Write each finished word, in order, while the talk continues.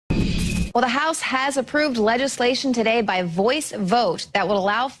Well, the House has approved legislation today by voice vote that will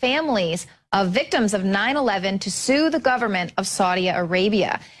allow families of victims of 9/11 to sue the government of Saudi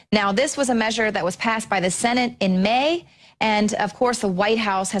Arabia. Now, this was a measure that was passed by the Senate in May. And, of course, the White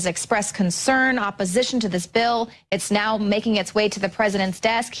House has expressed concern, opposition to this bill. It's now making its way to the president's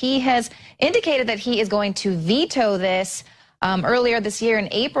desk. He has indicated that he is going to veto this. Earlier this year in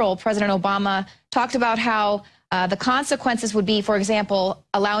April, President Obama talked about how the consequences would be, for example,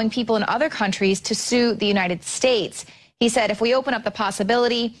 allowing people in other countries to sue the United States. He said if we open up the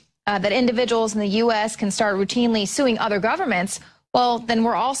possibility that individuals in the U.S. can start routinely suing other governments, well, then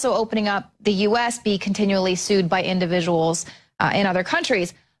we're also opening up the U.S. be continually sued by individuals in other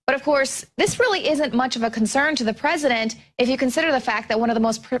countries. But, of course, this really isn't much of a concern to the president if you consider the fact that one of the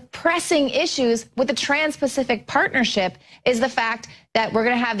most pressing issues with the Trans-Pacific Partnership is the fact that we're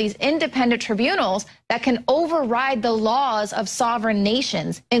going to have these independent tribunals that can override the laws of sovereign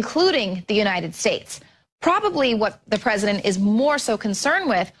nations, including the United States. Probably what the president is more so concerned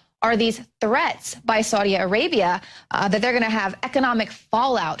with are these threats by Saudi Arabia that they're going to have economic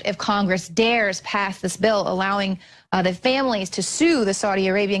fallout if Congress dares pass this bill allowing the families to sue the Saudi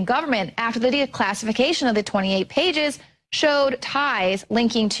Arabian government after the declassification of the 28 pages showed ties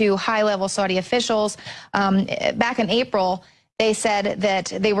linking to high-level Saudi officials. Back in April, they said that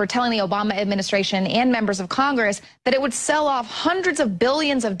they were telling the Obama administration and members of Congress that it would sell off hundreds of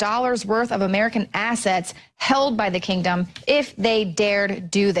billions of dollars worth of American assets held by the kingdom if they dared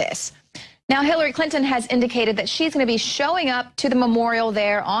do this. Now, Hillary Clinton has indicated that she's going to be showing up to the memorial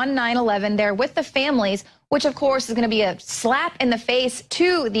there on 9/11 there with the families, which, of course, is going to be a slap in the face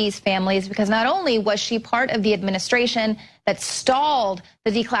to these families because not only was she part of the administration that stalled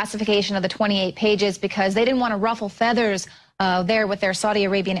the declassification of the 28 pages because they didn't want to ruffle feathers there with their Saudi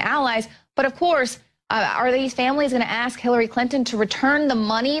Arabian allies, but, of course, are these families going to ask Hillary Clinton to return the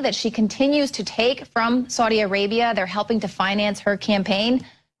money that she continues to take from Saudi Arabia? They're helping to finance her campaign.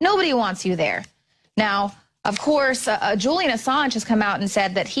 Nobody wants you there. Now, of course, Julian Assange has come out and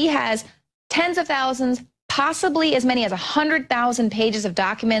said that he has tens of thousands, possibly as many as 100,000 pages of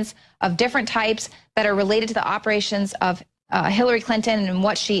documents of different types that are related to the operations of Hillary Clinton and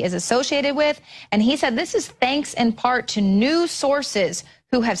what she is associated with. And he said this is thanks in part to new sources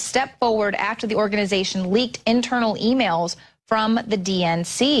who have stepped forward after the organization leaked internal emails from the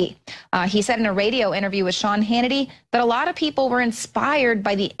DNC. He said in a radio interview with Sean Hannity that a lot of people were inspired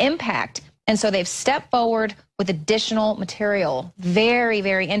by the impact, and so they've stepped forward with additional material. Very,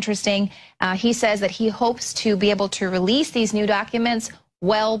 very interesting. He says that he hopes to be able to release these new documents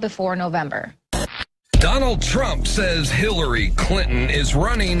well before November. Donald Trump says Hillary Clinton is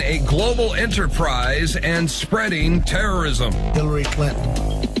running a global enterprise and spreading terrorism. Hillary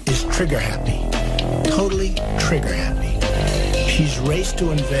Clinton is trigger happy, totally trigger happy. She's raced to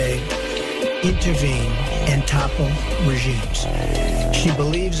invade, intervene, and topple regimes. She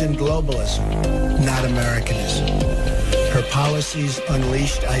believes in globalism, not Americanism. Her policies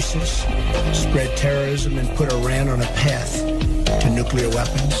unleashed ISIS, spread terrorism, and put Iran on a path to nuclear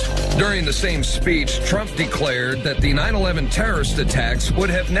weapons. During the same speech, Trump declared that the 9/11 terrorist attacks would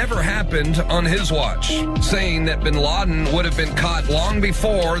have never happened on his watch, saying that bin Laden would have been caught long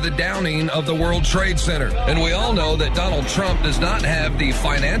before the downing of the World Trade Center. And we all know that Donald Trump does not have the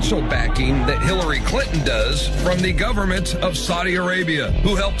financial backing that Hillary Clinton does from the government of Saudi Arabia,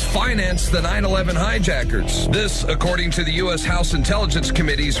 who helped finance the 9/11 hijackers. This, according to the U.S. House Intelligence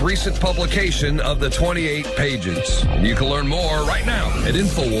Committee's recent publication of the 28 pages. You can learn more right now at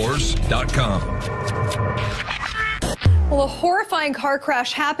INFOWARS.com. Well, a horrifying car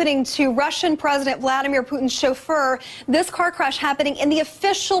crash happening to Russian President Vladimir Putin's chauffeur. This car crash happening in the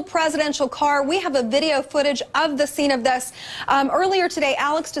official presidential car. We have a video footage of the scene of this. Earlier today,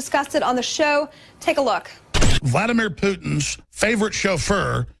 Alex discussed it on the show. Take a look. Vladimir Putin's favorite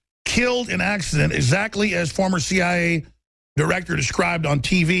chauffeur killed in accident exactly as former CIA director described on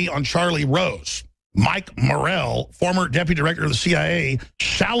TV on Charlie Rose. Mike Morrell, former deputy director of the CIA,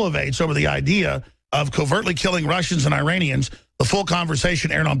 salivates over the idea of covertly killing Russians and Iranians. The full conversation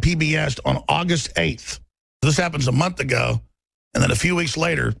aired on PBS on August 8th. This happens a month ago. And then a few weeks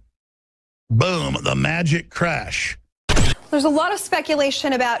later, boom, the magic crash. There's a lot of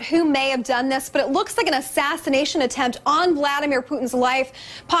speculation about who may have done this, but it looks like an assassination attempt on Vladimir Putin's life,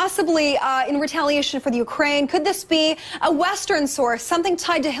 possibly in retaliation for the Ukraine. Could this be a Western source, something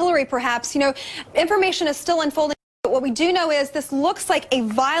tied to Hillary perhaps? You know, information is still unfolding. But what we do know is this looks like a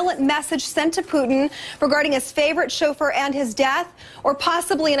violent message sent to Putin regarding his favorite chauffeur and his death, or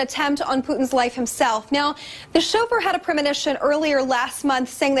possibly an attempt on Putin's life himself. Now, the chauffeur had a premonition earlier last month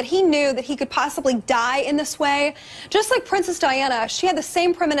saying that he knew that he could possibly die in this way. Just like Princess Diana, she had the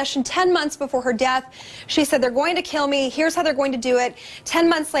same premonition 10 months before her death. She said, they're going to kill me. Here's how they're going to do it. 10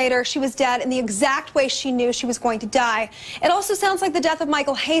 months later, she was dead in the exact way she knew she was going to die. It also sounds like the death of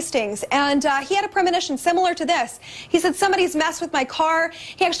Michael Hastings, and he had a premonition similar to this. He said, somebody's messed with my car.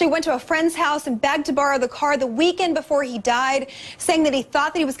 He actually went to a friend's house and begged to borrow the car the weekend before he died, saying that he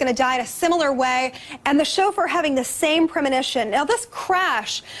thought that he was going to die in a similar way, and the chauffeur having the same premonition. Now, this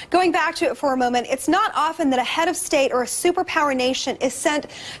crash, going back to it for a moment, it's not often that a head of state or a superpower nation is sent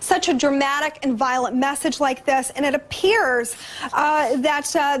such a dramatic and violent message like this, and it appears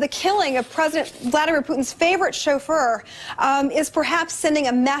that the killing of President Vladimir Putin's favorite chauffeur is perhaps sending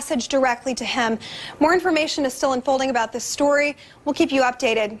a message directly to him. More information is still unfolding about this story. We'll keep you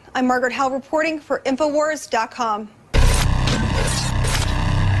updated. I'm Margaret Howell reporting for INFOWARS.com.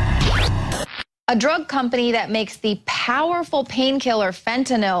 A drug company that makes the powerful painkiller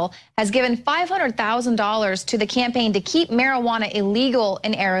fentanyl has given $500,000 to the campaign to keep marijuana illegal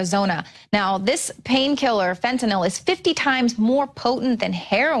in Arizona. Now, this painkiller fentanyl is 50 times more potent than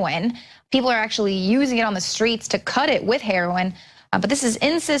heroin. People are actually using it on the streets to cut it with heroin. But this is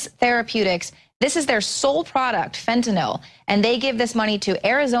Insys Therapeutics. This is their sole product, fentanyl, and they give this money to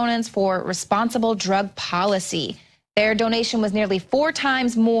Arizonans for responsible drug policy. Their donation was nearly 4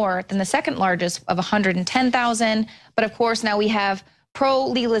 times more than the second largest of $110,000. But of course, now we have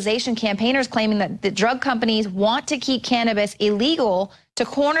pro-legalization campaigners claiming that the drug companies want to keep cannabis illegal to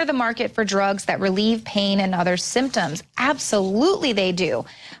corner the market for drugs that relieve pain and other symptoms. Absolutely they do.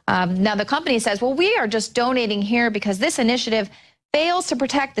 Now the company says, well, we are just donating here because this initiative fails to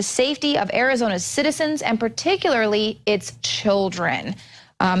protect the safety of Arizona's citizens and particularly its children.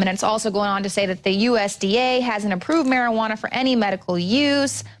 And it's also going on to say that the USDA hasn't approved marijuana for any medical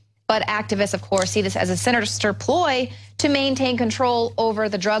use, but activists, of course, see this as a sinister ploy to maintain control over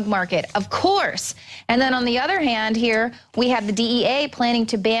the drug market, of course. And then on the other hand here, we have the DEA planning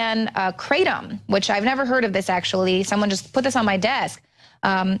to ban kratom, which I've never heard of this actually. Someone just put this on my desk.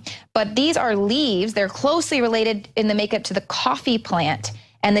 But these are leaves. They're closely related in the makeup to the coffee plant.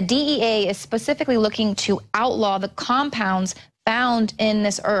 And the DEA is specifically looking to outlaw the compounds found in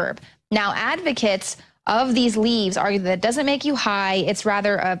this herb. Now, advocates of these leaves argue that it doesn't make you high. It's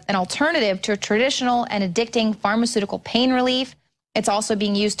rather an alternative to a traditional and addicting pharmaceutical pain relief. It's also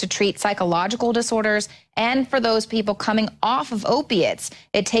being used to treat psychological disorders and for those people coming off of opiates.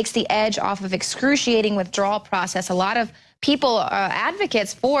 It takes the edge off of excruciating withdrawal process. A lot of people,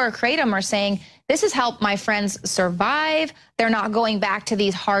 advocates for kratom, are saying, this has helped my friends survive. They're not going back to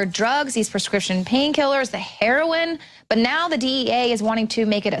these hard drugs, these prescription painkillers, the heroin. But now the DEA is wanting to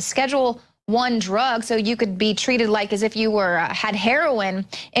make it a Schedule I drug, so you could be treated like as if you were had heroin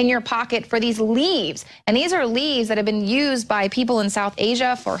in your pocket for these leaves. And these are leaves that have been used by people in South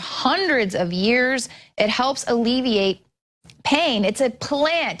Asia for hundreds of years. It helps alleviate pain. It's a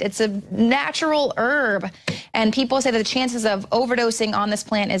plant. It's a natural herb. And people say that the chances of overdosing on this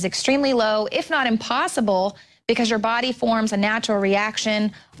plant is extremely low, if not impossible, because your body forms a natural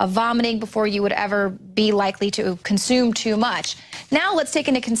reaction of vomiting before you would ever be likely to consume too much. Now let's take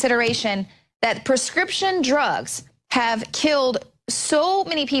into consideration that prescription drugs have killed so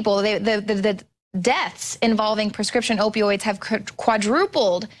many people. The deaths involving prescription opioids have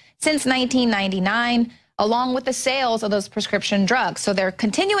quadrupled since 1999, along with the sales of those prescription drugs. So they're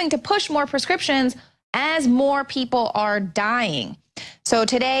continuing to push more prescriptions as more people are dying. So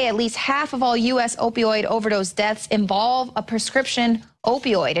today, at least half of all U.S. opioid overdose deaths involve a prescription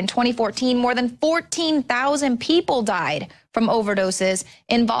opioid. In 2014, more than 14,000 people died from overdoses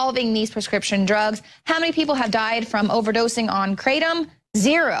involving these prescription drugs. How many people have died from overdosing on kratom?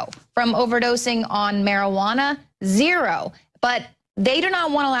 0. From overdosing on marijuana? 0. But they do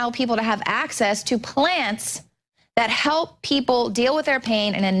not want to allow people to have access to plants that help people deal with their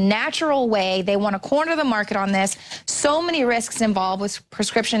pain in a natural way. They want to corner the market on this. So many risks involved with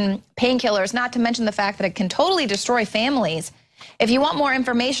prescription painkillers, not to mention the fact that it can totally destroy families. If you want more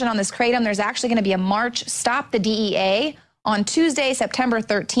information on this kratom, there's actually going to be a march, Stop the DEA, on Tuesday, September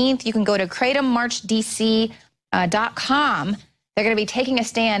 13th. You can go to kratommarchdc.com. They're going to be taking a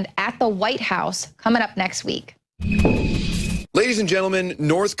stand at the White House coming up next week. Ladies and gentlemen,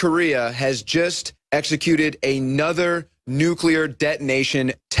 North Korea has just executed another nuclear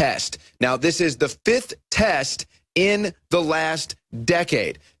detonation test. Now, this is the 5th test in the last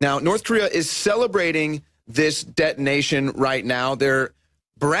decade. Now, North Korea is celebrating this detonation right now. They're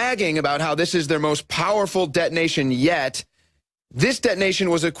bragging about how this is their most powerful detonation yet. This detonation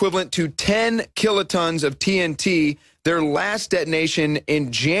was equivalent to 10 kilotons of TNT. Their last detonation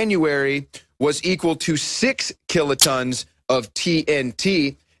in January was equal to 6 kilotons of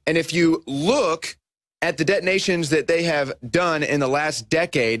TNT. And if you look at the detonations that they have done in the last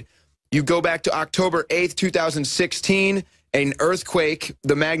decade, you go back to October 8th, 2016, an earthquake,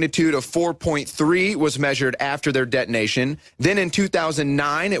 the magnitude of 4.3 was measured after their detonation. Then in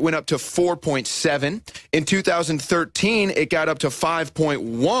 2009, it went up to 4.7. In 2013, it got up to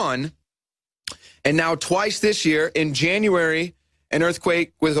 5.1. And now twice this year, in January, an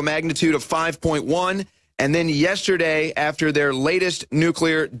earthquake with a magnitude of 5.1. And then yesterday, after their latest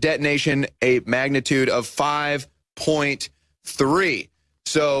nuclear detonation, a magnitude of 5.3.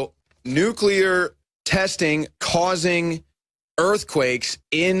 So nuclear testing causing earthquakes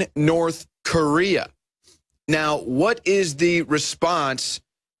in North Korea. Now, what is the response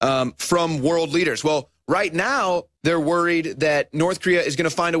from world leaders? Well, right now, they're worried that North Korea is going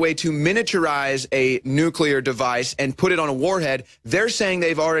to find a way to miniaturize a nuclear device and put it on a warhead. They're saying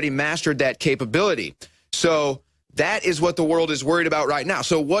they've already mastered that capability. So that is what the world is worried about right now.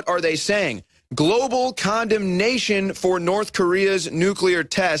 So what are they saying? Global condemnation for North Korea's nuclear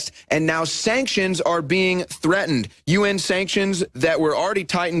test, and now sanctions are being threatened. UN sanctions that were already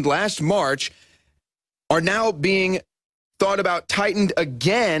tightened last March are now being thought about tightened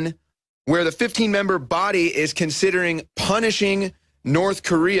again, where the 15-member body is considering punishing North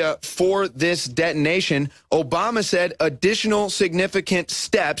Korea for this detonation. Obama said additional significant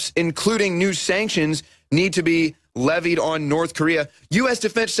steps, including new sanctions, need to be levied on North Korea. U.S.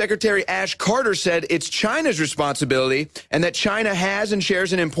 Defense Secretary Ash Carter said it's China's responsibility and that China has and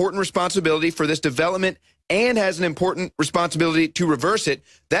shares an important responsibility for this development and has an important responsibility to reverse it.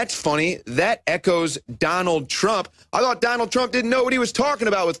 That's funny. That echoes Donald Trump. I thought Donald Trump didn't know what he was talking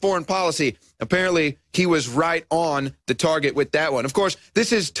about with foreign policy. Apparently, he was right on the target with that one. Of course,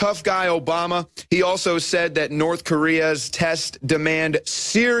 this is tough guy Obama. He also said that North Korea's tests demand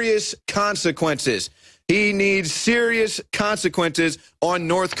serious consequences. He needs serious consequences on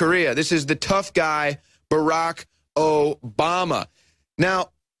North Korea. This is the tough guy, Barack Obama.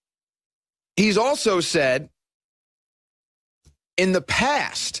 Now, he's also said in the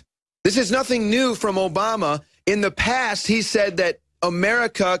past, this is nothing new from Obama. In the past, he said that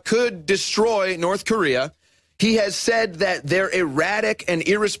America could destroy North Korea. He has said that their erratic and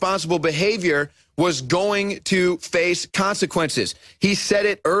irresponsible behavior was going to face consequences. He said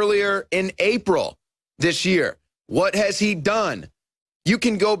it earlier in April this year. What has he done? You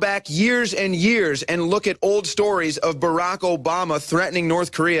can go back years and years and look at old stories of Barack Obama threatening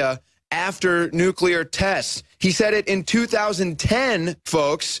North Korea after nuclear tests. He said it in 2010,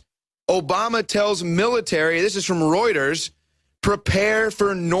 folks. Obama tells military, this is from Reuters, prepare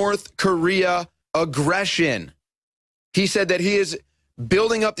for North Korea aggression. He said that he is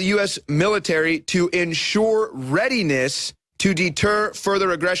building up the U.S. military to ensure readiness to deter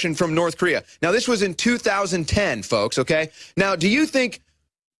further aggression from North Korea. Now, this was in 2010, folks, okay? Now, do you think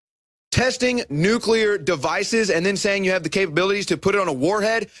testing nuclear devices and then saying you have the capabilities to put it on a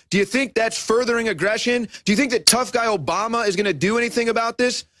warhead, do you think that's furthering aggression? Do you think that tough guy Obama is going to do anything about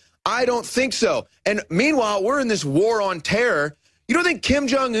this? I don't think so. And meanwhile, we're in this war on terror. You don't think Kim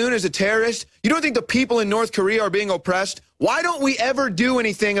Jong-un is a terrorist? You don't think the people in North Korea are being oppressed? Why don't we ever do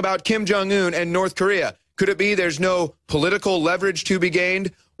anything about Kim Jong-un and North Korea? Could it be there's no political leverage to be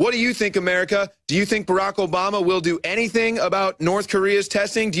gained? What do you think, America? Do you think Barack Obama will do anything about North Korea's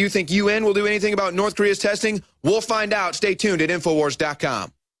testing? Do you think UN will do anything about North Korea's testing? We'll find out. Stay tuned at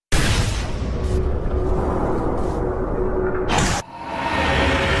INFOWARS.com.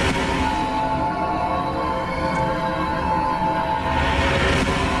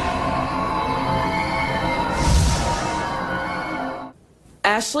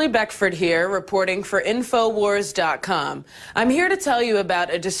 Ashley Beckford here, reporting for INFOWARS.com. I'm here to tell you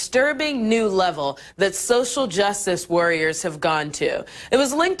about a disturbing new level that social justice warriors have gone to. It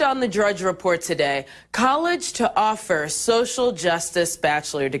was linked on the Drudge Report today. College to offer social justice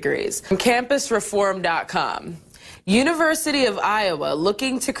bachelor degrees. From CampusReform.com. University of Iowa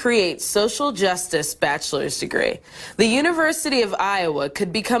looking to create social justice bachelor's degree. The University of Iowa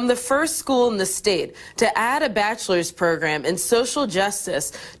could become the first school in the state to add a bachelor's program in social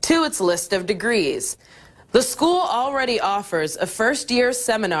justice to its list of degrees. The school already offers a first-year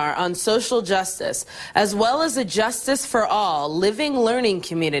seminar on social justice, as well as a Justice for All living learning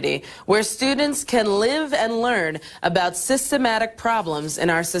community where students can live and learn about systematic problems in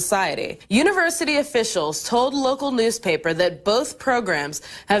our society. University officials told a local newspaper that both programs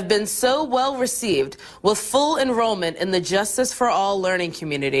have been so well received with full enrollment in the Justice for All learning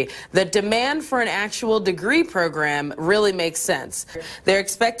community that demand for an actual degree program really makes sense. They're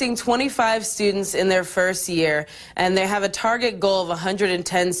expecting 25 students in their first year, and they have a target goal of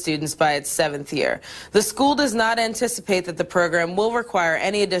 110 students by its 7th year. The school does not anticipate that the program will require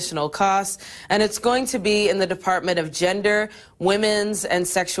any additional costs, and it's going to be in the Department of Gender, Women's, and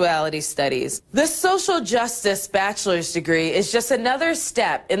Sexuality Studies. This social justice bachelor's degree is just another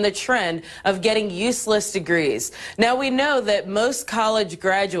step in the trend of getting useless degrees. Now, we know that most college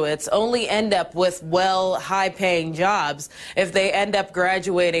graduates only end up with, well, high-paying jobs if they end up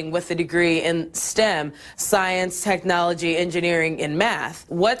graduating with a degree in STEM, science, technology, engineering, and math.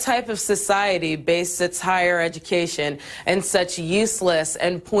 What type of society based its higher education in such useless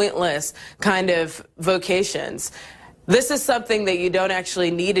and pointless kind of vocations? This is something that you don't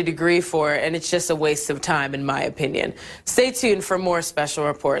actually need a degree for, and it's just a waste of time, in my opinion. Stay tuned for more special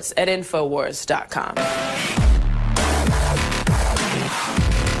reports at INFOWARS.com.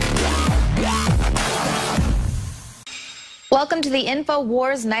 Welcome to the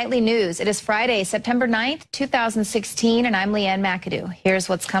InfoWars Nightly News. It is Friday, September 9th, 2016, and I'm Leanne McAdoo. Here's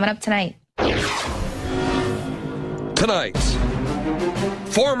what's coming up tonight. Tonight,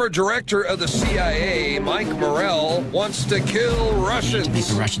 former director of the CIA, Mike Morrell, wants to kill Russians. To make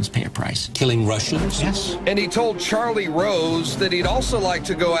the Russians pay a price. Killing Russians? Yes. And he told Charlie Rose that he'd also like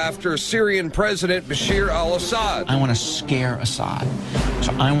to go after Syrian President Bashar al-Assad. I want to scare Assad.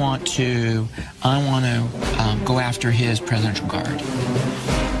 So I want to go after his presidential guard.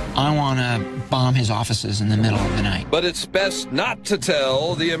 I want to bomb his offices in the middle of the night. But it's best not to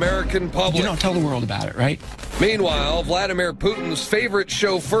tell the American public. You don't tell the world about it, right? Meanwhile, Vladimir Putin's favorite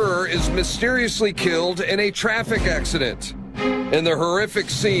chauffeur is mysteriously killed in a traffic accident. And the horrific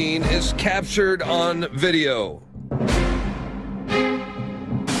scene is captured on video.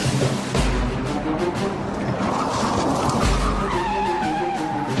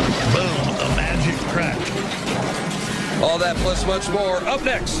 All that plus much more up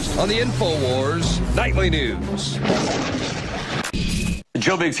next on the InfoWars Nightly News.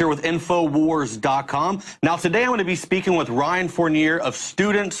 Joe Biggs here with InfoWars.com. Now, today I'm going to be speaking with Ryan Fournier of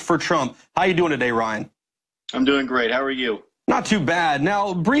Students for Trump. How you doing today, Ryan? I'm doing great. How are you? Not too bad.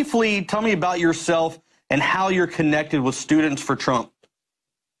 Now, briefly, tell me about yourself and how you're connected with Students for Trump.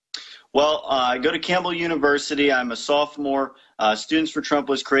 Well, I go to Campbell University. I'm a sophomore. Students for Trump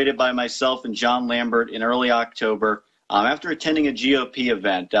was created by myself and John Lambert in early October. After attending a GOP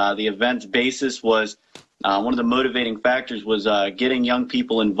event, the event's basis was one of the motivating factors was getting young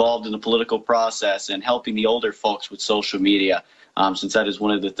people involved in the political process and helping the older folks with social media, since that is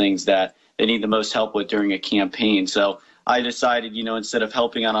one of the things that they need the most help with during a campaign. So I decided, instead of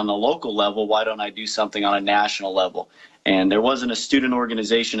helping out on a local level, why don't I do something on a national level? And there wasn't a student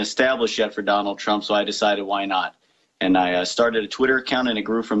organization established yet for Donald Trump, so I decided why not? And I started a Twitter account, and it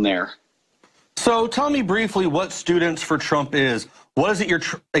grew from there. So tell me briefly what Students for Trump is. What is it you're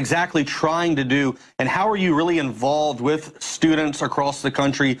exactly trying to do, and how are you really involved with students across the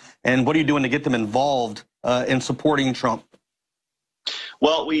country, and what are you doing to get them involved in supporting Trump?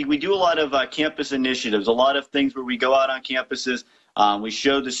 Well, we do a lot of campus initiatives, a lot of things where we go out on campuses. We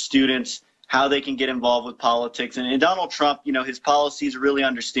show the students how they can get involved with politics. And Donald Trump, his policies are really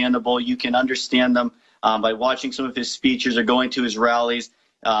understandable. You can understand them by watching some of his speeches or going to his rallies.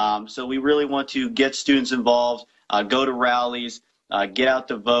 So we really want to get students involved, go to rallies, get out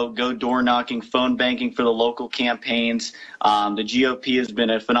to vote, go door knocking, phone banking for the local campaigns. The GOP has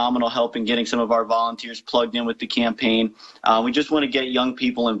been a phenomenal help in getting some of our volunteers plugged in with the campaign. We just want to get young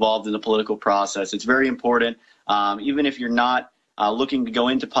people involved in the political process. It's very important. Even if you're not looking to go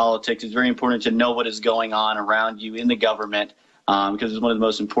into politics, it's very important to know what is going on around you in the government, because it's one of the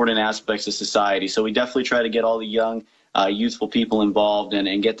most important aspects of society. So we definitely try to get all the young, youthful people involved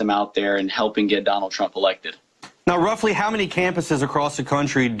and get them out there and helping get Donald Trump elected. Now, roughly how many campuses across the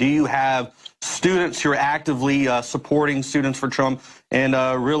country do you have students who are actively supporting Students for Trump and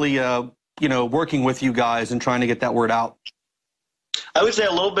really, working with you guys and trying to get that word out? I would say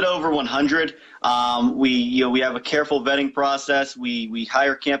a little bit over 100. We have a careful vetting process. We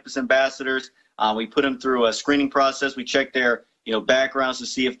hire campus ambassadors. We put them through a screening process. We check their backgrounds to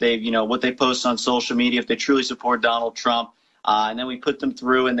see if they've what they post on social media, if they truly support Donald Trump. And then we put them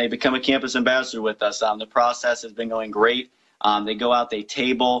through and they become a campus ambassador with us. The process has been going great. They go out, they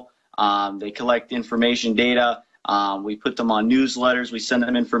table, They collect information data. We put them on newsletters. We send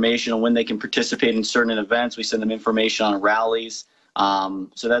them information on when they can participate in certain events. We send them information on rallies.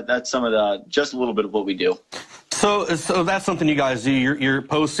 So that's some of the, just a little bit of what we do. So that's something you guys do. You're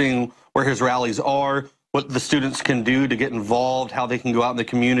posting where his rallies are, what the students can do to get involved, how they can go out in the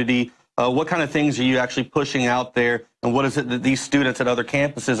community. What kind of things are you actually pushing out there, and what is it that these students at other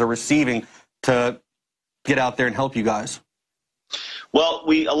campuses are receiving to get out there and help you guys? Well,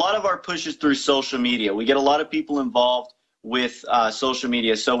 a lot of our push is through social media. We get a lot of people involved with social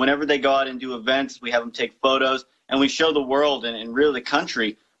media. So whenever they go out and do events, we have them take photos, and we show the world and really the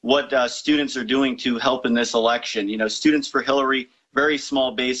country what students are doing to help in this election. You know, Students for Hillary, very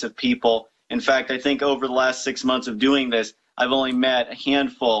small base of people. In fact, I think over the last 6 months of doing this, I've only met a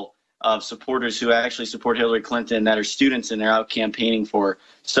handful of supporters who actually support Hillary Clinton that are students and they're out campaigning for her.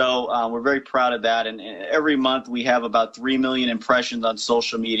 So we're very proud of that. And every month we have about 3 million impressions on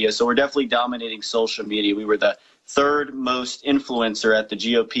social media. So we're definitely dominating social media. We were the third most influencer at the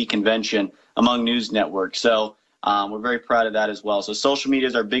GOP convention among news networks. So we're very proud of that as well. So social media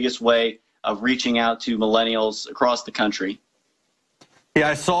is our biggest way of reaching out to millennials across the country. Yeah,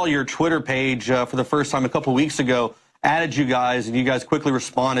 I saw your Twitter page for the first time a couple weeks ago, added you guys, and you guys quickly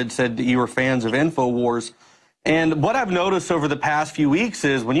responded, said that you were fans of INFOWARS. And what I've noticed over the past few weeks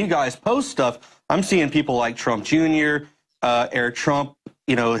is when you guys post stuff, I'm seeing people like Trump Jr., Eric Trump,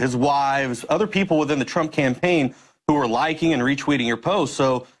 you know, his wives, other people within the Trump campaign who are liking and retweeting your posts.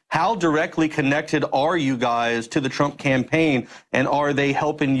 So how directly connected are you guys to the Trump campaign, and are they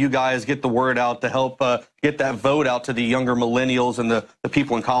helping you guys get the word out to help get that vote out to the younger millennials and the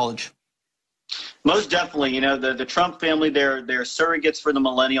people in college? Most definitely. You know, the Trump family, they're surrogates for the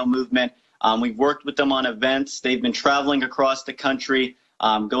millennial movement. We've worked with them on events. They've been traveling across the country,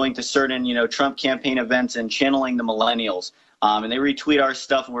 going to certain, you know, Trump campaign events and channeling the millennials. And they retweet our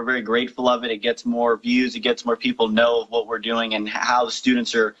stuff, and we're very grateful of it. It gets more views. It gets more people know of what we're doing and how the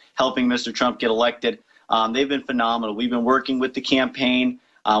students are helping Mr. Trump get elected. They've been phenomenal. We've been working with the campaign.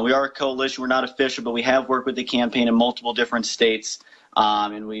 We are a coalition. We're not official, but we have worked with the campaign in multiple different states.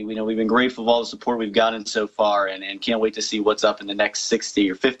 And we've been grateful for all the support we've gotten so far, and can't wait to see what's up in the next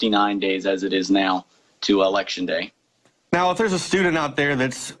 60 or 59 days, as it is now, to Election Day. Now, if there's a student out there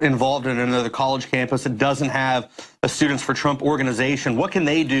that's involved in another college campus that doesn't have a Students for Trump organization, what can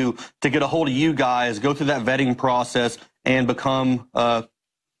they do to get a hold of you guys, go through that vetting process, and become a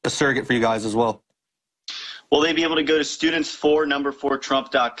surrogate for you guys as well? Well, they'd be able to go to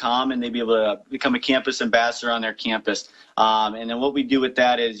students4trump.com, and they'd be able to become a campus ambassador on their campus. And then what we do with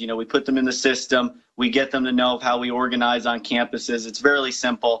that is, you know, we put them in the system. We get them to know how we organize on campuses. It's fairly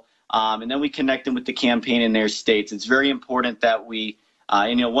simple. And then we connect them with the campaign in their states. It's very important that we,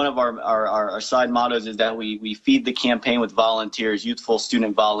 and, you know, one of our side mottos is that we feed the campaign with volunteers, youthful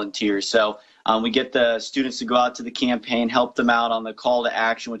student volunteers. So we get the students to go out to the campaign, help them out on the call to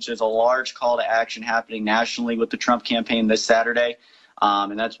action, which is a large call to action happening nationally with the Trump campaign this Saturday.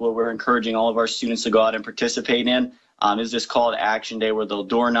 And that's what we're encouraging all of our students to go out and participate in, is this call to action day where they'll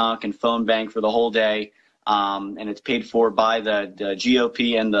door knock and phone bank for the whole day. And it's paid for by the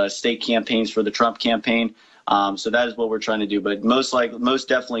GOP and the state campaigns for the Trump campaign. So that is what we're trying to do. But most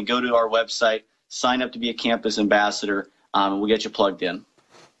definitely go to our website, sign up to be a campus ambassador, and we'll get you plugged in.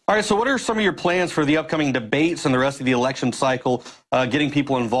 All right, so what are some of your plans for the upcoming debates and the rest of the election cycle, getting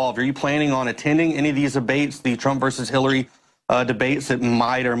people involved? Are you planning on attending any of these debates, the Trump versus Hillary debates that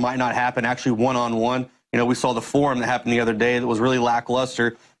might or might not happen actually one-on-one? You know, we saw the forum that happened the other day that was really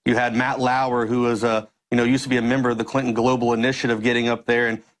lackluster. You had Matt Lauer, who was used to be a member of the Clinton Global Initiative, getting up there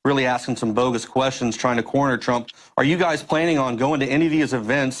and really asking some bogus questions, trying to corner Trump. Are you guys planning on going to any of these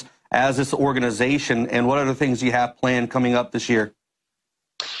events as this organization, and what other things do you have planned coming up this year?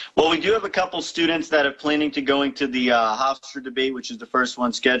 Well, we do have a couple students that are planning to going to the Hofstra debate, which is the first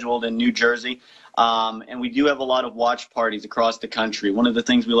one scheduled in New Jersey. And we do have a lot of watch parties across the country. One of the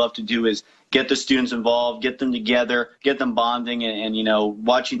things we love to do is get the students involved, get them together, get them bonding, and you know,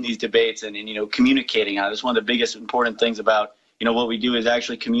 watching these debates and you know, communicating. That's one of the biggest important things about, you know, what we do is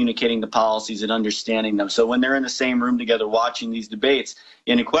actually communicating the policies and understanding them. So when they're in the same room together watching these debates,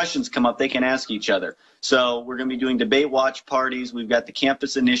 any questions come up, they can ask each other. So we're going to be doing debate watch parties. We've got the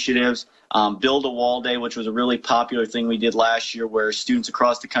campus initiatives, Build a Wall Day, which was a really popular thing we did last year, where students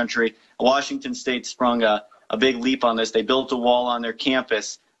across the country, Washington State sprung a big leap on this. They built a wall on their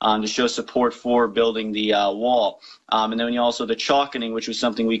campus to show support for building the wall. And then also the chalkening, which was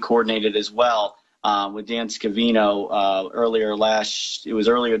something we coordinated as well with Dan Scavino earlier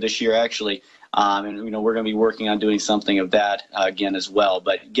this year, actually. And you know, we're going to be working on doing something of that again as well.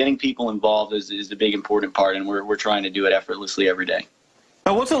 But getting people involved is the big important part, and we're trying to do it effortlessly every day.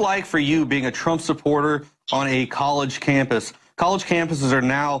 Now, what's it like for you being a Trump supporter on a college campus? College campuses are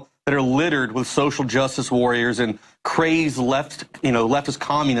now that are littered with social justice warriors and crazed leftist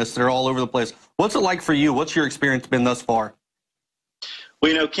communists that are all over the place. What's it like for you? What's your experience been thus far?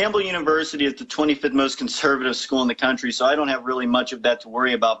 Well, Campbell University is the 25th most conservative school in the country, so I don't have really much of that to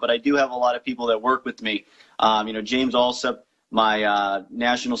worry about, but I do have a lot of people that work with me. James Alsop, my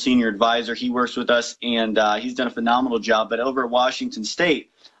national senior advisor, he works with us, and he's done a phenomenal job. But over at Washington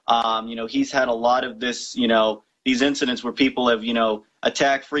State, he's had a lot of this, these incidents where people have,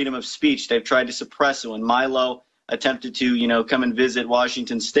 attacked freedom of speech. They've tried to suppress it. When Milo attempted to, come and visit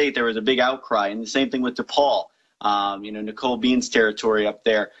Washington State, there was a big outcry. And the same thing with DePaul, Nicole Bean's territory up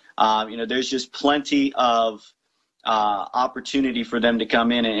there. There's just plenty of opportunity for them to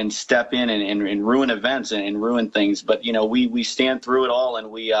come in and step in and ruin events and ruin things. But, we stand through it all,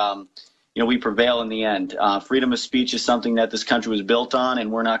 and we prevail in the end. Freedom of speech is something that this country was built on,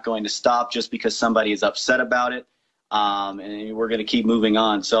 and we're not going to stop just because somebody is upset about it. And we're going to keep moving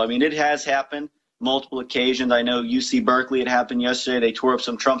on. So, it has happened multiple occasions. I know UC Berkeley, it happened yesterday. They tore up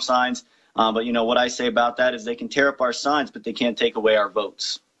some Trump signs. But, what I say about that is they can tear up our signs, but they can't take away our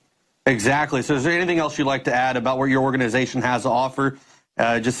votes. Exactly. So is there anything else you'd like to add about what your organization has to offer?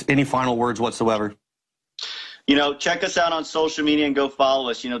 Just any final words whatsoever? Check us out on social media and go follow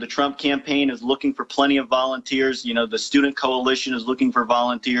us. The Trump campaign is looking for plenty of volunteers. The Student Coalition is looking for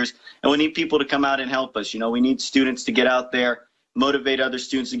volunteers. And we need people to come out and help us. We need students to get out there, motivate other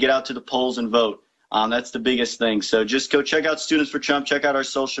students to get out to the polls and vote. That's the biggest thing. So just go check out Students for Trump, check out our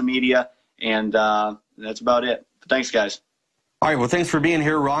social media, and that's about it. Thanks, guys. All right, well, thanks for being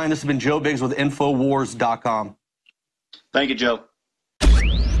here, Ryan. This has been Joe Biggs with INFOWARS.com. Thank you, Joe.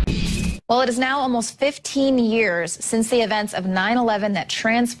 Well, it is now almost 15 years since the events of 9/11 that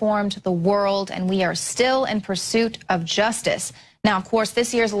transformed the world, and we are still in pursuit of justice. Now, of course,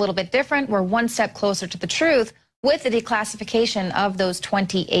 this year is a little bit different. We're one step closer to the truth with the declassification of those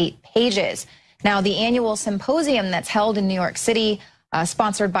 28 pages. Now, the annual symposium that's held in New York City,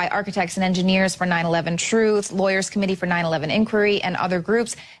 sponsored by Architects and Engineers for 9/11 Truth, Lawyers Committee for 9/11 Inquiry, and other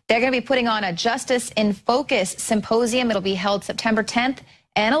groups, they're going to be putting on a Justice in Focus symposium. It'll be held September 10th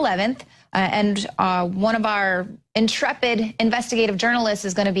and 11th. And one of our intrepid investigative journalists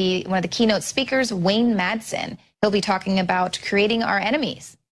is going to be one of the keynote speakers, Wayne Madsen. He'll be talking about creating our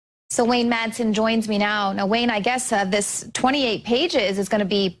enemies. So Wayne Madsen joins me now. Now, Wayne, I guess this 28 pages is going to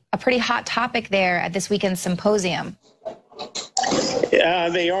be a pretty hot topic there at this weekend's symposium.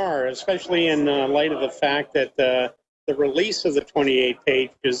 They are, especially in light of the fact that the release of the 28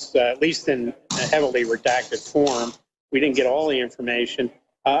 pages, at least in a heavily redacted form, we didn't get all the information,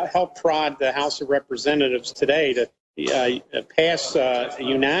 helped prod the House of Representatives today to pass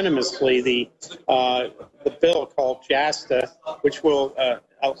unanimously the bill called JASTA, which will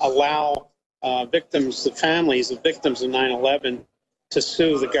allow victims, the families of victims of 9/11, to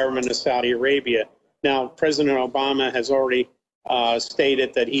sue the government of Saudi Arabia. Now, President Obama has already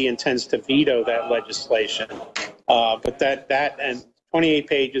stated that he intends to veto that legislation. But that and 28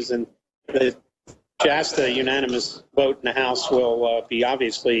 pages and the JASTA unanimous vote in the House will be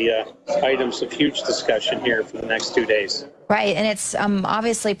obviously items of huge discussion here for the next 2 days. Right, and it's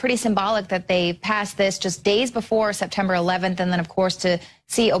obviously pretty symbolic that they passed this just days before September 11th, and then, of course, to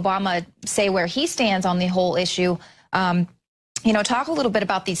see Obama say where he stands on the whole issue. Talk a little bit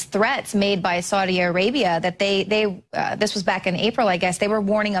about these threats made by Saudi Arabia that this was back in April, I guess. They were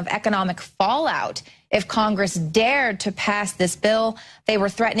warning of economic fallout if Congress dared to pass this bill. They were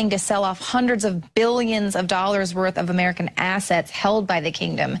threatening to sell off hundreds of billions of dollars worth of American assets held by the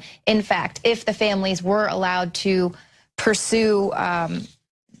kingdom. In fact, if the families were allowed to pursue,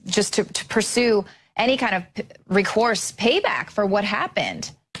 to pursue any kind of recourse payback for what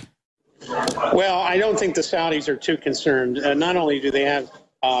happened. Well, I don't think the Saudis are too concerned. Not only do they have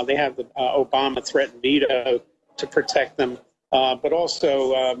the Obama threatened veto to protect them, but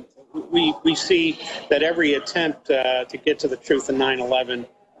also we see that every attempt to get to the truth in 9/11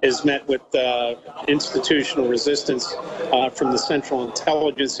 is met with institutional resistance from the Central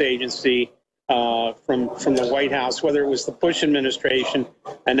Intelligence Agency, from the White House, whether it was the Bush administration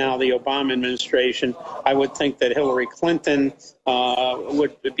and now the Obama administration. I would think that Hillary Clinton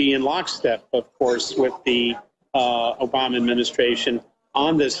would be in lockstep, of course, with the Obama administration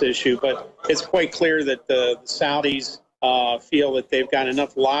on this issue. But it's quite clear that the Saudis feel that they've got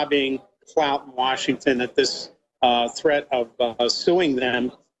enough lobbying clout in Washington that this threat of suing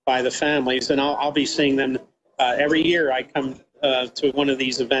them by the families, and I'll be seeing them every year. I come to one of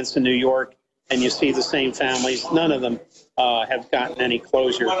these events in New York, and you see the same families. None of them have gotten any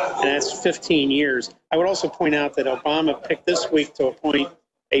closure, and that's 15 years. I would also point out that Obama picked this week to appoint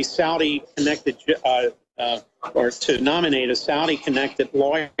a Saudi-connected, or to nominate a Saudi-connected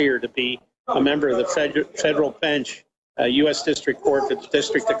lawyer to be a member of the federal bench, U.S. District Court for the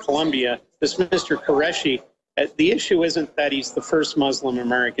District of Columbia. This Mr. Qureshi, the issue isn't that he's the first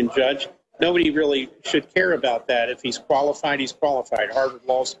Muslim-American judge. Nobody really should care about that. If he's qualified, he's qualified. Harvard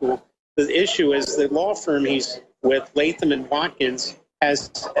Law School. The issue is the law firm he's with, Latham and Watkins,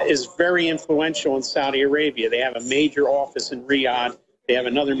 is very influential in Saudi Arabia. They have a major office in Riyadh. They have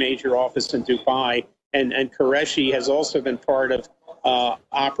another major office in Dubai. And Qureshi has also been part of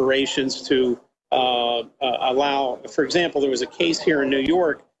operations to allow, for example, there was a case here in New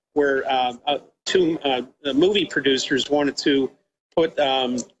York where two movie producers wanted to put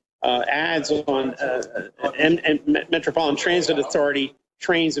ads on Metropolitan Transit Authority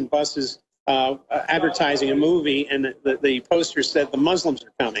trains and buses advertising a movie, and the poster said the Muslims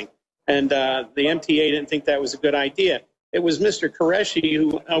are coming. And the MTA didn't think that was a good idea. It was Mr. Qureshi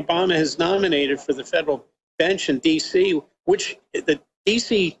who Obama has nominated for the federal bench in D.C., which the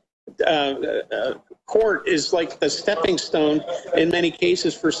D.C. Court is like the stepping stone in many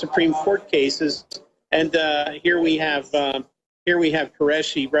cases for Supreme Court cases. And here we have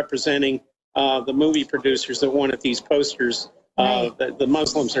Qureshi representing the movie producers that wanted these posters. The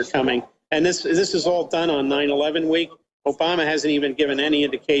Muslims are coming. And this is all done on 9/11 week. Obama hasn't even given any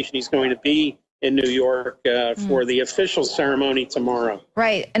indication he's going to be in New York for the official ceremony tomorrow.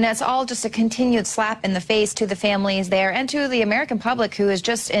 Right, and that's all just a continued slap in the face to the families there and to the American public who is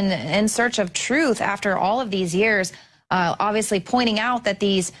just in search of truth after all of these years, obviously pointing out that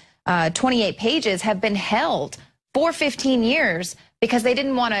these 28 pages have been held for 15 years because they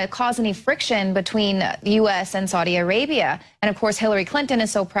didn't want to cause any friction between the U.S. and Saudi Arabia. And of course, Hillary Clinton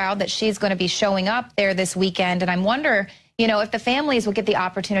is so proud that she's going to be showing up there this weekend. And I wonder, you know, if the families will get the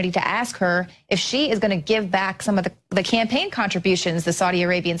opportunity to ask her if she is going to give back some of the campaign contributions the Saudi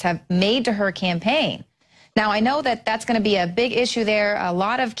Arabians have made to her campaign. Now, I know that that's going to be a big issue there. A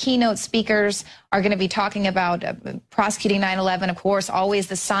lot of keynote speakers are going to be talking about prosecuting 9/11. Of course, always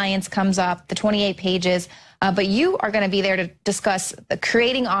the science comes up, the 28 pages. But you are going to be there to discuss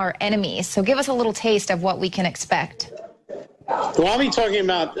creating our enemies. So give us a little taste of what we can expect. Well, I'll be talking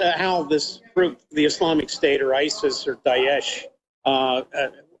about how this group, the Islamic State or ISIS or Daesh,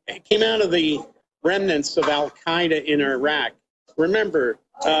 came out of the remnants of al-Qaeda in Iraq. Remember,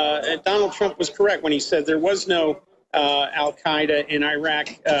 Donald Trump was correct when he said there was no al-Qaeda in Iraq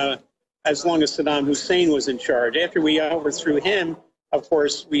as long as Saddam Hussein was in charge. After we overthrew him, of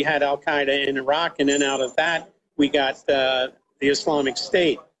course, we had al-Qaeda in Iraq, and then out of that, we got the Islamic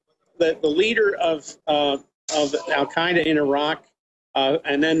State. The leader of al-Qaeda in Iraq,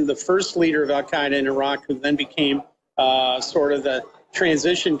 and then the first leader of al-Qaeda in Iraq, who then became sort of the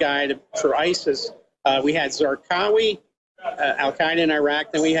transition guy for ISIS, we had Zarqawi, al-Qaeda in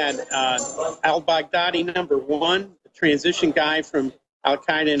Iraq. Then we had al-Baghdadi #1, the transition guy from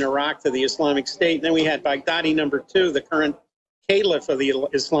al-Qaeda in Iraq to the Islamic State. And then we had Baghdadi #2, the current caliph of the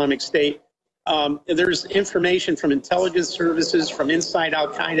Islamic State. There's information from intelligence services, from inside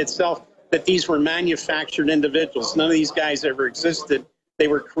al-Qaeda itself, that these were manufactured individuals. None of these guys ever existed. They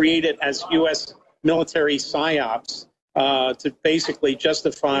were created as U.S. military psyops to basically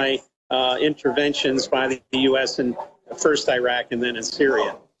justify interventions by the U.S. in first Iraq and then in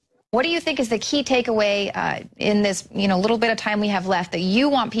Syria. What do you think is the key takeaway in this little bit of time we have left that you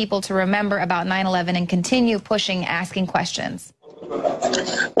want people to remember about 9/11 and continue pushing, asking questions?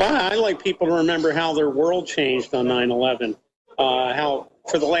 Well, I'd like people to remember how their world changed on 9/11, how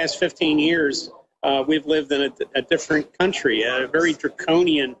for the last 15 years we've lived in a different country, a very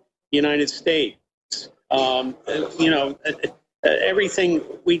draconian United States. Everything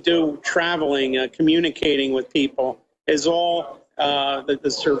we do, traveling, communicating with people, is all the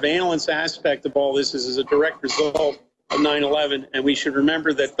surveillance aspect of all this is a direct result of 9/11, and we should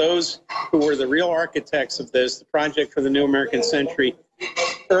remember that those who were the real architects of this, the Project for the New American Century,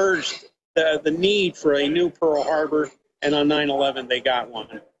 urged the need for a new Pearl Harbor, and on 9/11 they got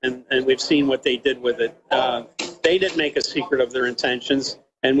one, and we've seen what they did with it. They didn't make a secret of their intentions,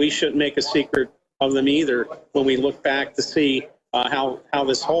 and we shouldn't make a secret of them either when we look back to see how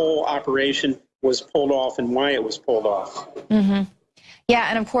this whole operation was pulled off and why it was pulled off. Mm-hmm. Yeah,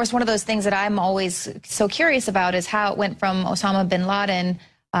 and of course, one of those things that I'm always so curious about is how it went from Osama bin Laden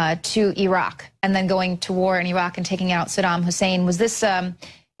to Iraq, and then going to war in Iraq and taking out Saddam Hussein. Was this, do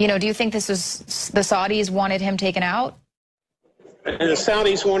you think this was the Saudis wanted him taken out? And the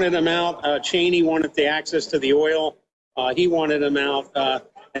Saudis wanted him out. Cheney wanted the access to the oil. He wanted him out.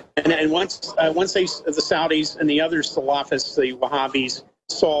 And once the Saudis and the other Salafists, the Wahhabis,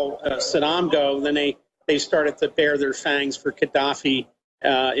 saw Saddam go, then they started to bare their fangs for Gaddafi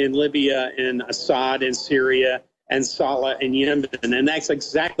in Libya, and Assad in Syria, and Saleh in Yemen. And that's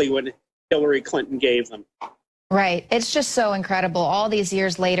exactly what Hillary Clinton gave them. Right. It's just so incredible all these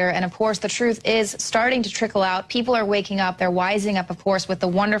years later. And of course, the truth is starting to trickle out. People are waking up. They're wising up, of course, with the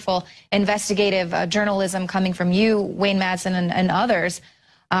wonderful investigative journalism coming from you, Wayne Madsen, and others.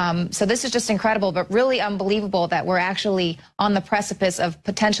 So this is just incredible, but really unbelievable that we're actually on the precipice of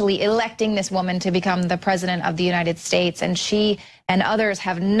potentially electing this woman to become the president of the United States. And she and others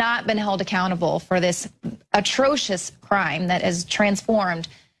have not been held accountable for this atrocious crime that has transformed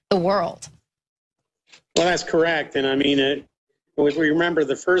the world. Well, that's correct. And I mean, if we remember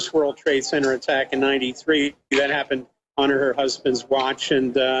the first World Trade Center attack in '93, that happened on her husband's watch.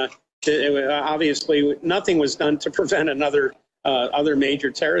 And obviously nothing was done to prevent other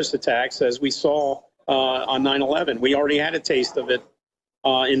major terrorist attacks, as we saw on 9/11. We already had a taste of it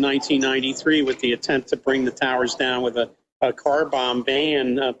in 1993 with the attempt to bring the towers down with a car bomb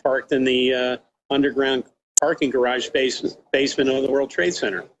van parked in the underground parking garage basement of the World Trade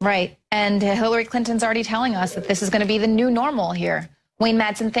Center. Right. And Hillary Clinton's already telling us that this is going to be the new normal here. Wayne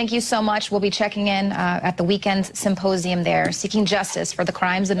Madsen, thank you so much. We'll be checking in at the weekend symposium there, seeking justice for the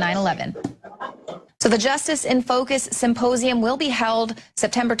crimes of 9/11. So the Justice in Focus Symposium will be held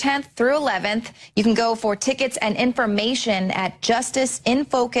September 10th through 11th. You can go for tickets and information at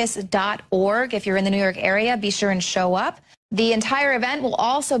justiceinfocus.org. If you're in the New York area, be sure and show up. The entire event will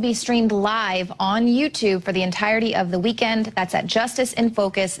also be streamed live on YouTube for the entirety of the weekend. That's at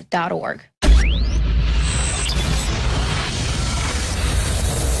justiceinfocus.org.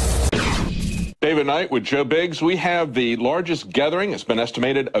 David Knight with Joe Biggs. We have the largest gathering, it's been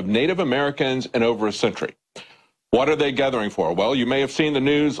estimated, of Native Americans in over a century. What are they gathering for? Well, you may have seen the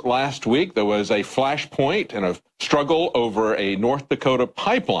news last week. There was a flashpoint and a struggle over a North Dakota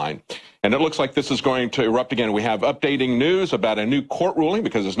pipeline. And it looks like this is going to erupt again. We have updating news about a new court ruling,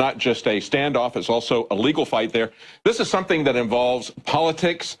 because it's not just a standoff, it's also a legal fight there. This is something that involves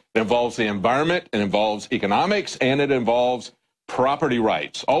politics, it involves the environment, it involves economics, and it involves property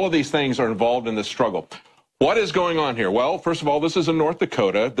rights. All of these things are involved in this struggle. What is going on here? Well, first of all, this is in North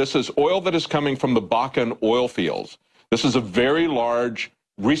Dakota. This is oil that is coming from the Bakken oil fields. This is a very large,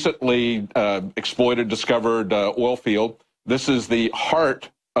 recently exploited, discovered oil field. This is the heart,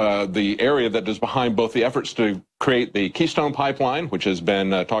 the area that is behind both the efforts to create the Keystone Pipeline, which has been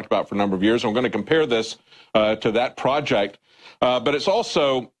talked about for a number of years. And we're going to compare this to that project. But it's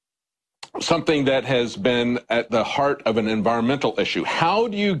also something that has been at the heart of an environmental issue. How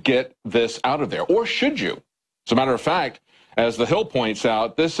do you get this out of there? Or should you? As a matter of fact, as the Hill points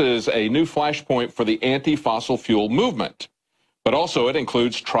out, this is a new flashpoint for the anti-fossil fuel movement. But also it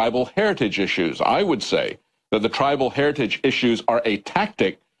includes tribal heritage issues. I would say that the tribal heritage issues are a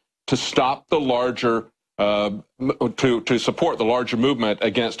tactic to stop the larger, to support the larger movement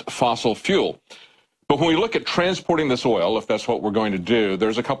against fossil fuel. But when we look at transporting this oil, if that's what we're going to do,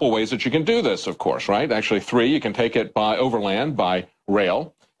 there's a couple ways that you can do this, of course, right? Actually, three. You can take it by overland, by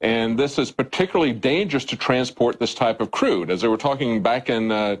rail. And this is particularly dangerous to transport this type of crude. As they were talking back in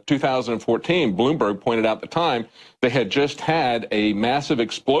 2014, Bloomberg pointed out at the time, they had just had a massive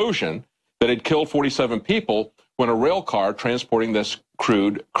explosion that had killed 47 people when a rail car transporting this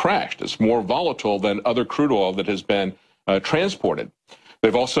crude crashed. It's more volatile than other crude oil that has been transported.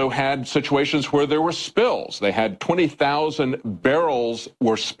 They've also had situations where there were spills. They had 20,000 barrels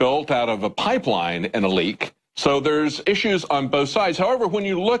were spilt out of a pipeline in a leak. So there's issues on both sides. However, when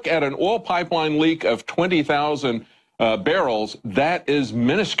you look at an oil pipeline leak of 20,000 barrels, that is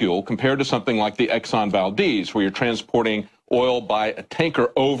minuscule compared to something like the Exxon Valdez, where you're transporting oil by a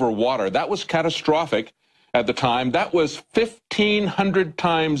tanker over water. That was catastrophic at the time. That was 1,500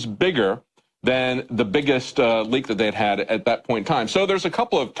 times bigger than the biggest leak that they'd had at that point in time. So there's a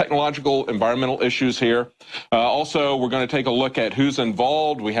couple of technological, environmental issues here. Also, we're going to take a look at who's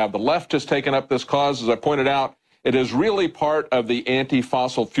involved. We have the left has taken up this cause. As I pointed out, it is really part of the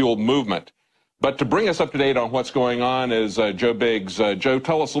anti-fossil fuel movement. But to bring us up to date on what's going on is Joe Biggs. Joe,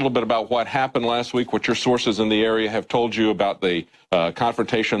 tell us a little bit about what happened last week, what your sources in the area have told you about the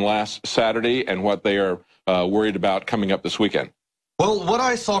confrontation last Saturday and what they are worried about coming up this weekend. Well, what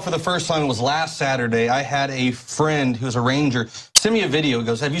I saw for the first time was last Saturday. I had a friend who's a ranger send me a video. He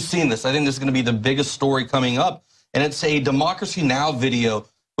goes, have you seen this? I think this is going to be the biggest story coming up. And it's a Democracy Now! Video,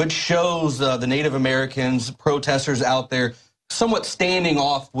 which shows the Native Americans, protesters out there, somewhat standing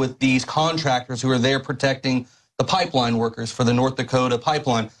off with these contractors who are there protecting the pipeline workers for the North Dakota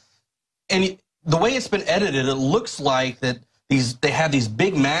pipeline. And the way it's been edited, it looks like that they have these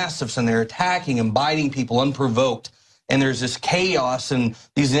big mastiffs and they're attacking and biting people unprovoked. And there's this chaos, and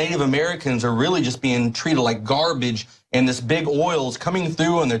these Native Americans are really just being treated like garbage, and this big oil is coming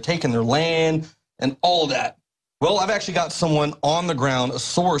through and they're taking their land and all that. Well, I've actually got someone on the ground, a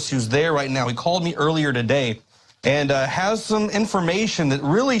source who's there right now. He called me earlier today and has some information that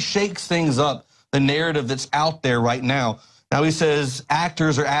really shakes things up, the narrative that's out there right now. Now, he says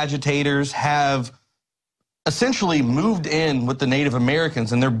actors or agitators have essentially moved in with the Native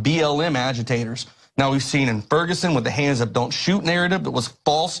Americans, and they're BLM agitators. Now, we've seen in Ferguson with the hands up, don't shoot narrative that was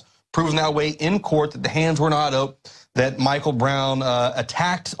false, proven that way in court that the hands were not up, that Michael Brown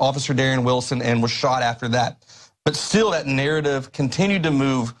attacked Officer Darren Wilson and was shot after that. But still, that narrative continued to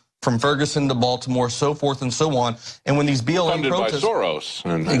move from Ferguson to Baltimore, so forth and so on. And when these BLM protesters, by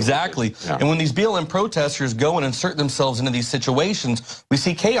Soros. Exactly. Yeah. And when these BLM protesters go and insert themselves into these situations, we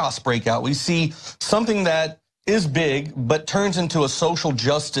see chaos break out. We see something that is big, but turns into a social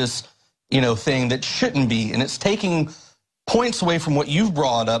justice, thing that shouldn't be. And it's taking points away from what you've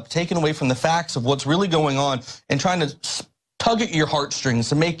brought up, taking away from the facts of what's really going on, and trying to tug at your heartstrings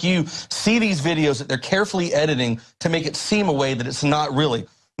to make you see these videos that they're carefully editing to make it seem a way that it's not really.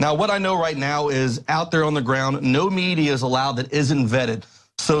 Now, what I know right now is out there on the ground, no media is allowed that isn't vetted.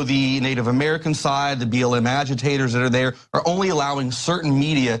 So the Native American side, the BLM agitators that are there, are only allowing certain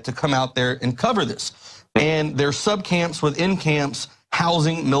media to come out there and cover this. And there's subcamps within camps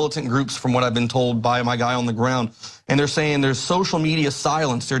housing militant groups, from what I've been told by my guy on the ground. And they're saying there's social media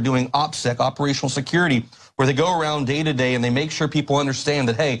silence. They're doing OPSEC, operational security, where they go around day to day and they make sure people understand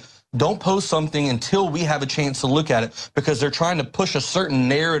that, hey, don't post something until we have a chance to look at it, because they're trying to push a certain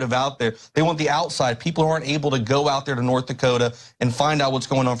narrative out there. They want the outside. People aren't able to go out there to North Dakota and find out what's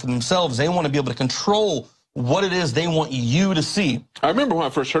going on for themselves. They want to be able to control what it is they want you to see. I remember when I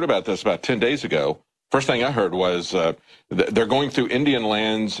first heard about this about 10 days ago. First thing I heard was they're going through Indian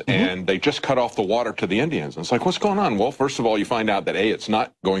lands and they just cut off the water to the Indians. And it's like, what's going on? Well, first of all, you find out that A, it's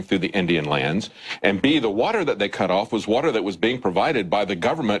not going through the Indian lands, and B, the water that they cut off was water that was being provided by the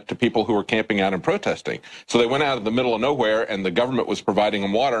government to people who were camping out and protesting. So they went out in the middle of nowhere and the government was providing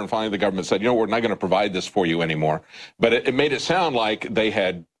them water, and finally the government said, we're not going to provide this for you anymore. But it made it sound like they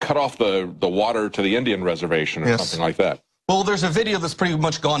had cut off the water to the Indian reservation or something like that. Well, there's a video that's pretty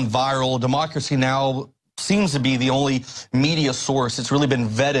much gone viral. Democracy Now! Seems to be the only media source that's really been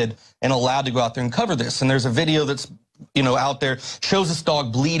vetted and allowed to go out there and cover this. And there's a video that's, out there, shows this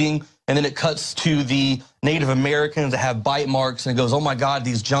dog bleeding, and then it cuts to the Native Americans that have bite marks, and it goes, oh my God,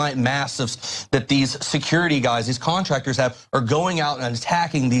 these giant mastiffs that these security guys, these contractors have, are going out and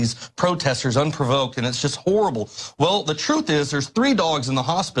attacking these protesters unprovoked, and it's just horrible. Well, the truth is there's 3 dogs in the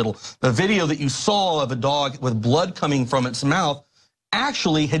hospital. The video that you saw of a dog with blood coming from its mouth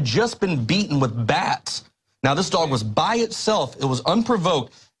actually had just been beaten with bats. Now, this dog was by itself. It was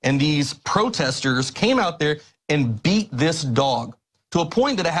unprovoked, and these protesters came out there and beat this dog to a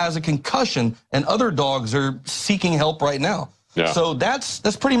point that it has a concussion, and other dogs are seeking help right now. Yeah. So that's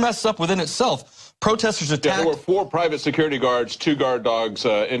pretty messed up within itself. Protesters attacked. Yeah, there were 4 private security guards, 2 guard dogs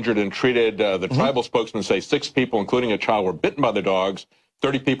injured and treated. The tribal spokesman say 6 people, including a child, were bitten by the dogs.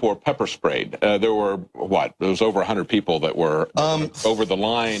 30 people were pepper sprayed. There were, there was over 100 people that were over the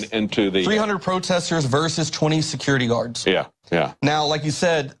line into the... 300 protesters versus 20 security guards. Yeah, yeah. Now, like you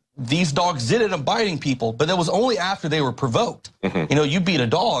said, these dogs did end up biting people, but that was only after they were provoked. You beat a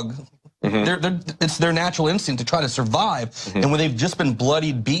dog, it's their natural instinct to try to survive. And when they've just been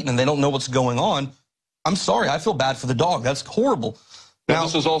bloodied, beaten, and they don't know what's going on, I'm sorry, I feel bad for the dog. That's horrible. Now,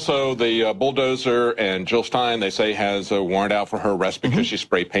 this is also the bulldozer, and Jill Stein, they say, has a warrant out for her arrest because she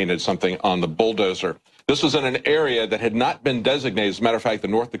spray painted something on the bulldozer. This was in an area that had not been designated. As a matter of fact, the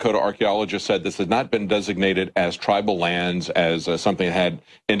North Dakota archaeologist said this had not been designated as tribal lands, as something that had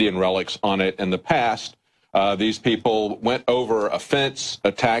Indian relics on it in the past. These people went over a fence,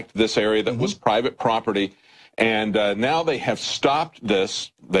 attacked this area that was private property, and now they have stopped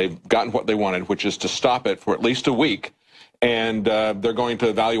this. They've gotten what they wanted, which is to stop it for at least a week. And they're going to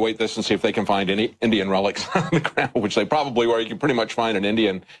evaluate this and see if they can find any Indian relics on the ground, which they probably will. You can pretty much find an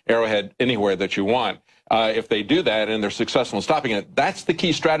Indian arrowhead anywhere that you want. If they do that and they're successful in stopping it, that's the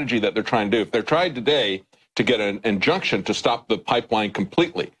key strategy that they're trying to do. If they're trying today to get an injunction to stop the pipeline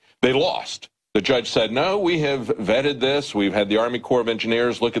completely, they lost. The judge said, no, we have vetted this. We've had the Army Corps of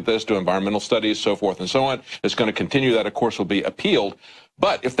Engineers look at this, do environmental studies, so forth and so on. It's going to continue. That, of course, will be appealed.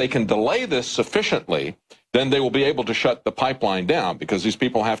 But if they can delay this sufficiently, then they will be able to shut the pipeline down, because these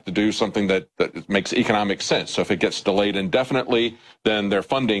people have to do something that makes economic sense. So if it gets delayed indefinitely, then their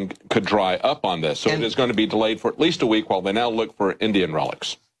funding could dry up on this. So it is going to be delayed for at least a week while they now look for Indian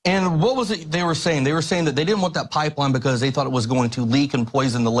relics. And what was it they were saying? They were saying that they didn't want that pipeline because they thought it was going to leak and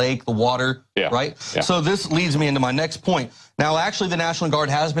poison the lake, the water, right? Yeah. So this leads me into my next point. Now, actually, the National Guard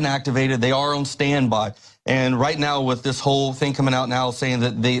has been activated. They are on standby. And right now, with this whole thing coming out now saying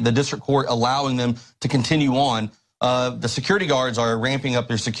that the district court allowing them to continue on, the security guards are ramping up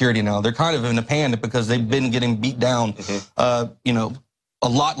their security now. They're kind of in a panic because they've been getting beat down, you know, a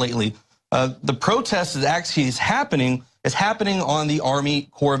lot lately. The protest is actually happening on the Army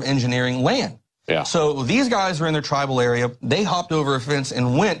Corps of Engineering land. Yeah. So these guys were in their tribal area. They hopped over a fence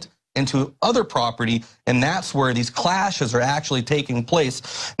and went into other property, and that's where these clashes are actually taking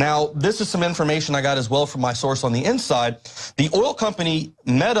place. Now, this is some information I got as well from my source on the inside. The oil company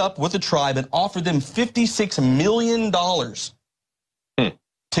met up with the tribe and offered them $56 million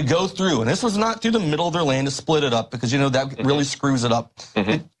to go through. And this was not through the middle of their land to split it up because, you know, that really screws it up.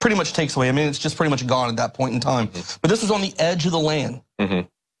 It pretty much takes away. I mean, it's just pretty much gone at that point in time. But this was on the edge of the land. And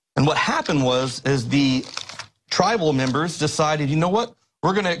what happened is the tribal members decided, you know what?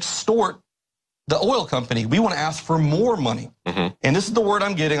 We're going to extort the oil company. We want to ask for more money. And this is the word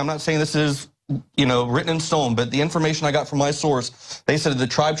I'm getting. I'm not saying this is, you know, written in stone, but the information I got from my source, they said the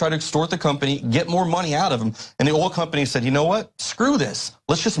tribe tried to extort the company, get more money out of them. And the oil company said, you know what? Screw this.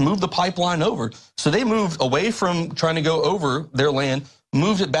 Let's just move the pipeline over. So they moved away from trying to go over their land,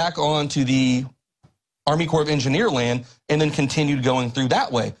 moved it back onto the Army Corps of Engineer land, and then continued going through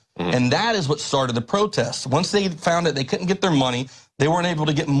that way. And that is what started the protest. Once they found that they couldn't get their money, they weren't able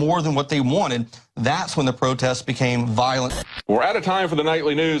to get more than what they wanted, that's when the protests became violent. We're out of time for the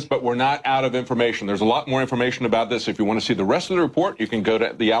nightly news, but we're not out of information. There's a lot more information about this. If you want to see the rest of the report, you can go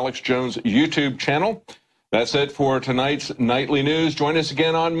to the Alex Jones YouTube channel. That's it for tonight's nightly news. Join us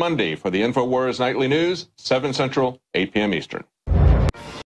again on Monday for the InfoWars Nightly News, 7 Central, 8 p.m. Eastern.